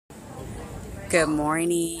Good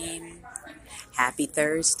morning. Happy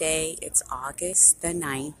Thursday. It's August the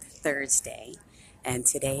 9th, Thursday. And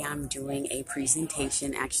today I'm doing a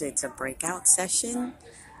presentation. Actually, it's a breakout session.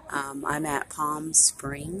 I'm at Palm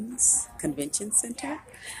Springs Convention Center.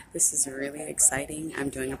 This is really exciting. I'm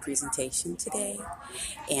doing a presentation today.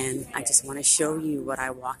 And I just want to show you what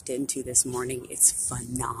I walked into this morning. It's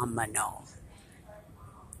phenomenal.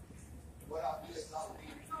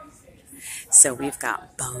 So we've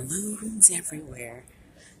got balloons everywhere.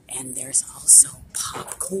 And there's also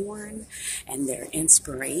popcorn, and there are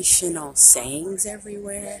inspirational sayings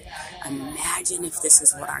everywhere. Imagine if this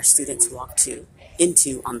is what our students walk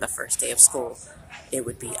into on the first day of school. It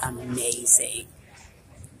would be amazing.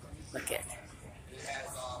 Look at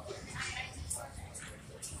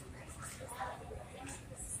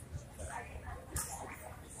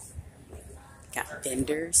got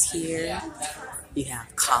vendors here. You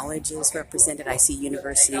have colleges represented. I see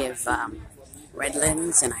University of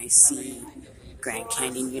Redlands, and I see Grand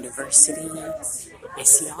Canyon University. I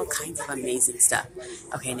see all kinds of amazing stuff.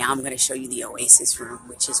 Okay, now I'm going to show you the Oasis room,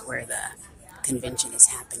 which is where the convention is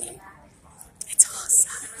happening. It's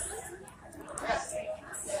awesome.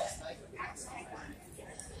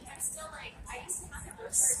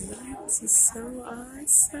 This is so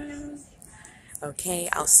awesome. Okay,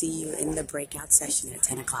 I'll see you in the breakout session at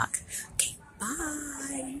 10 o'clock. Okay,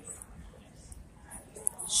 bye.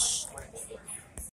 Shh.